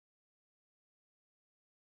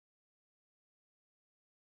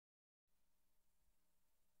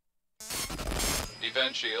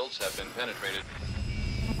Defense shields have been penetrated.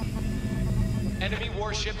 Enemy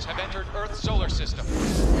warships have entered Earth's solar system.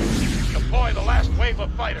 Deploy the last wave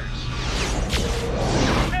of fighters.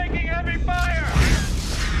 Taking heavy fire!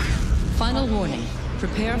 Final warning.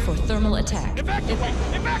 Prepare for thermal attack. Evacuate!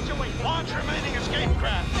 Evacuate! Launch remaining escape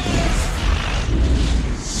craft!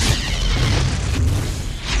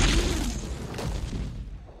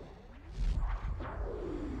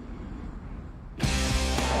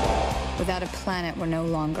 Without a planet, we're no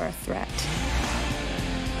longer a threat.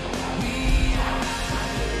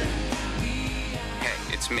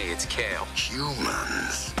 Hey, it's me, it's Cale.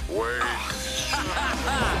 Humans. Word.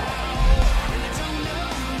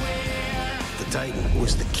 The Titan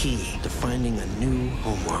was the key to finding a new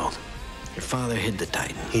homeworld. Your father hid the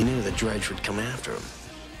Titan. He knew the Drej would come after him.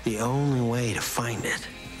 The only way to find it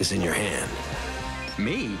is in your hand.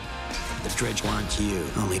 Me? The Drej wants you,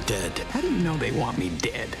 only dead. How do you know they want me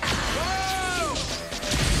dead?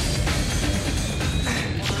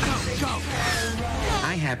 Go!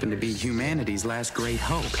 I happen to be humanity's last great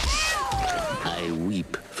hope. I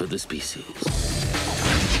weep for the species.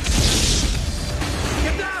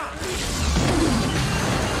 Get down!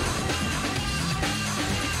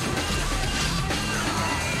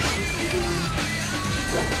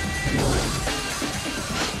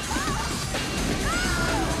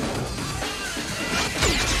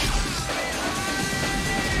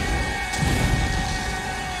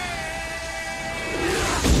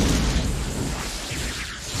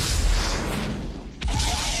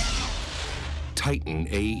 Titan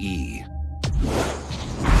AE.